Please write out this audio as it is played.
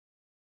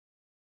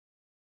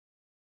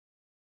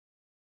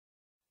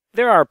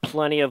There are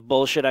plenty of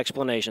bullshit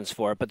explanations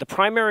for it, but the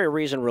primary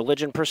reason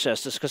religion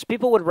persists is because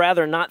people would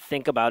rather not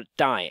think about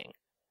dying.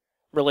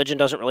 Religion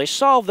doesn't really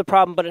solve the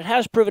problem, but it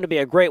has proven to be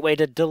a great way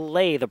to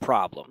delay the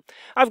problem.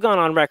 I've gone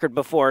on record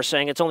before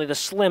saying it's only the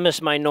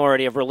slimmest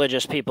minority of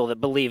religious people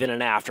that believe in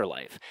an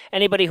afterlife.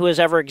 Anybody who has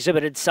ever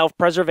exhibited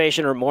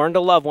self-preservation or mourned a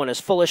loved one is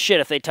full of shit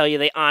if they tell you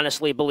they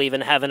honestly believe in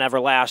heaven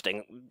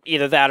everlasting.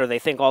 Either that or they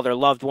think all their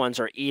loved ones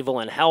are evil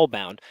and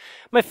hellbound.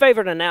 My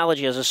favorite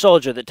analogy is a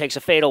soldier that takes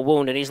a fatal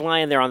wound and he's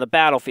lying there on the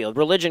battlefield.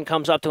 Religion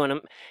comes up to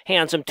him,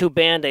 hands him 2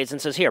 band-aids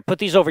and says, "Here, put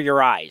these over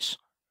your eyes.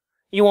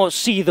 You won't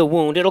see the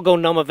wound. It'll go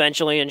numb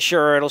eventually, and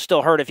sure, it'll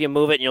still hurt if you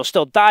move it, and you'll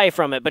still die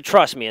from it, but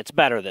trust me, it's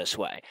better this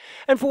way."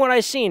 And from what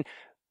I've seen,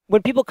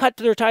 when people cut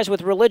their ties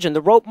with religion,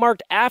 the rope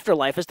marked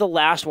afterlife is the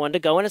last one to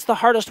go, and it's the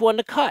hardest one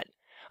to cut.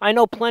 I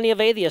know plenty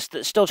of atheists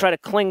that still try to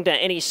cling to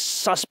any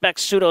suspect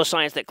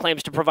pseudoscience that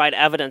claims to provide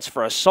evidence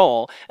for a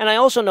soul, and I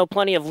also know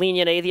plenty of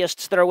lenient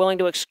atheists that are willing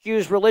to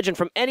excuse religion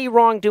from any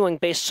wrongdoing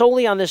based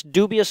solely on this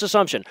dubious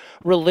assumption: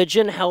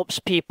 religion helps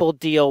people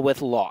deal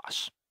with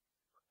loss.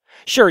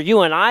 Sure, you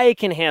and I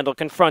can handle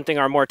confronting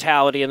our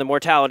mortality and the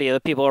mortality of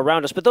the people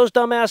around us, but those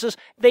dumbasses,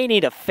 they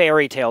need a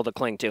fairy tale to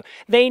cling to.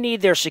 They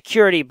need their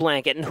security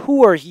blanket, and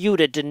who are you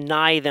to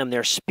deny them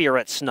their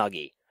spirit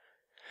snuggie?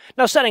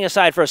 Now, setting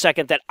aside for a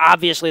second that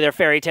obviously their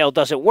fairy tale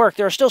doesn't work,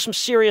 there are still some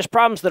serious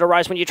problems that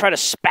arise when you try to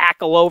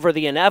spackle over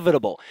the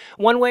inevitable.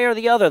 One way or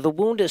the other, the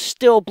wound is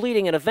still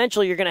bleeding, and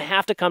eventually you're going to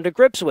have to come to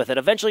grips with it.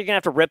 Eventually you're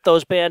going to have to rip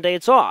those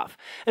band-aids off.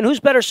 And who's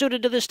better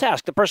suited to this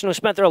task? The person who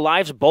spent their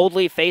lives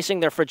boldly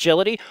facing their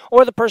fragility,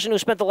 or the person who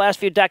spent the last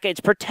few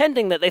decades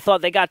pretending that they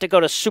thought they got to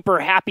go to super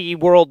happy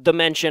world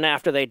dimension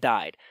after they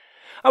died?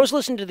 I was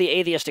listening to the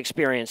Atheist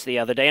Experience the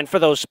other day, and for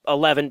those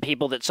 11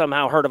 people that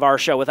somehow heard of our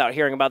show without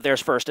hearing about theirs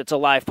first, it's a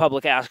live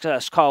public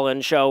access call-in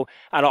show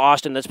out of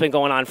Austin that's been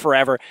going on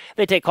forever.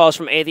 They take calls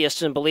from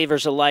atheists and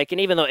believers alike, and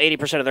even though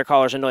 80% of their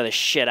callers annoy the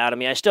shit out of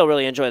me, I still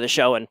really enjoy the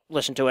show and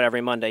listen to it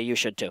every Monday. You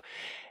should too,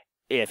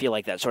 if you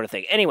like that sort of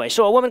thing. Anyway,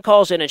 so a woman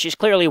calls in and she's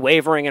clearly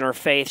wavering in her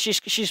faith.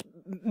 She's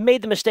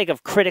made the mistake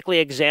of critically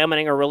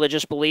examining her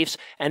religious beliefs,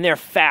 and they're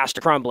fast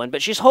crumbling,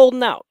 but she's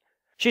holding out.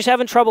 She's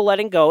having trouble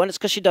letting go, and it's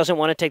because she doesn't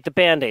want to take the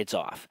band-aids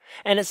off.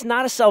 And it's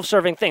not a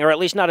self-serving thing, or at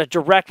least not a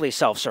directly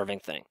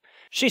self-serving thing.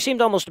 She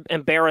seemed almost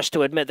embarrassed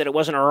to admit that it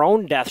wasn't her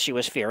own death she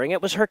was fearing,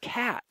 it was her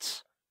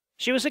cat's.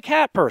 She was a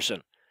cat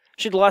person.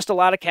 She'd lost a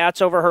lot of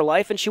cats over her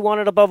life, and she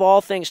wanted above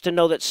all things to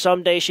know that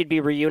someday she'd be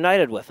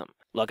reunited with them.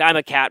 Look, I'm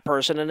a cat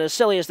person, and as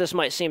silly as this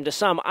might seem to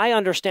some, I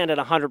understand it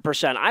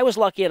 100%. I was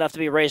lucky enough to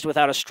be raised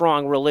without a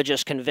strong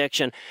religious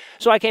conviction,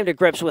 so I came to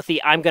grips with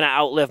the "I'm going to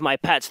outlive my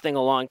pets" thing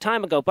a long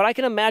time ago, but I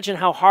can imagine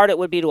how hard it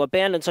would be to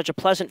abandon such a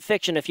pleasant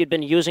fiction if you'd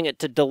been using it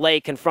to delay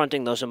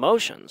confronting those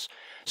emotions.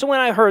 So when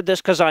I heard this,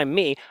 because I'm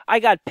me, I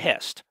got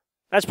pissed.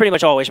 That's pretty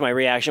much always my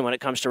reaction when it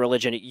comes to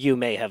religion, you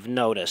may have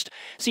noticed.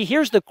 See,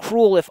 here's the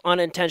cruel if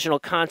unintentional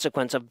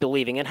consequence of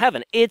believing in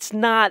heaven. It's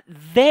not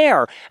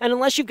there. And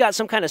unless you've got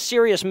some kind of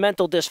serious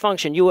mental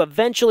dysfunction, you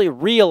eventually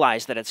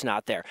realize that it's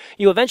not there.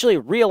 You eventually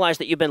realize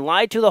that you've been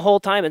lied to the whole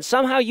time, and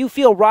somehow you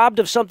feel robbed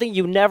of something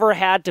you never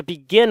had to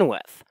begin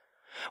with.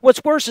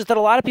 What's worse is that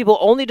a lot of people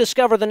only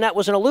discover the net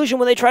was an illusion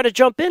when they try to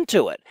jump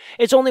into it.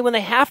 It's only when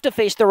they have to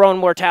face their own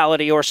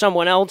mortality or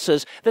someone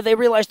else's that they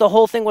realize the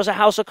whole thing was a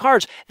house of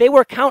cards. They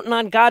were counting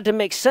on God to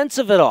make sense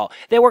of it all.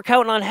 They were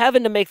counting on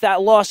heaven to make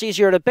that loss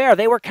easier to bear.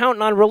 They were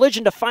counting on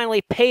religion to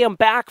finally pay them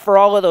back for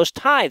all of those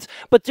tithes.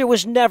 But there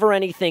was never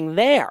anything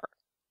there.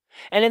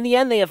 And in the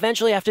end, they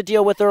eventually have to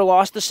deal with their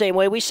loss the same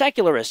way we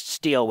secularists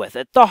deal with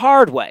it, the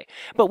hard way.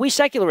 But we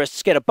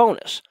secularists get a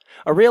bonus.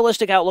 A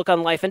realistic outlook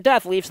on life and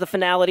death leaves the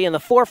finality in the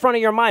forefront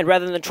of your mind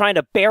rather than trying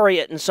to bury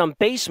it in some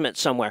basement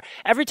somewhere.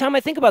 Every time I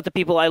think about the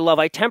people I love,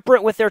 I temper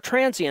it with their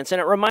transience,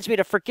 and it reminds me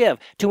to forgive,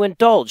 to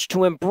indulge,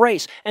 to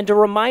embrace, and to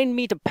remind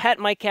me to pet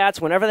my cats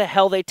whenever the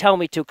hell they tell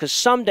me to, because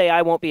someday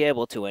I won't be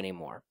able to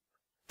anymore.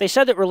 They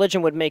said that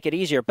religion would make it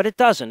easier, but it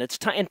doesn't. It's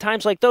in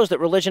times like those that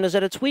religion is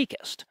at its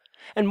weakest.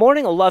 And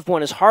mourning a loved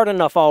one is hard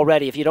enough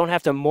already if you don't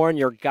have to mourn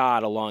your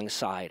God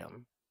alongside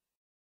them.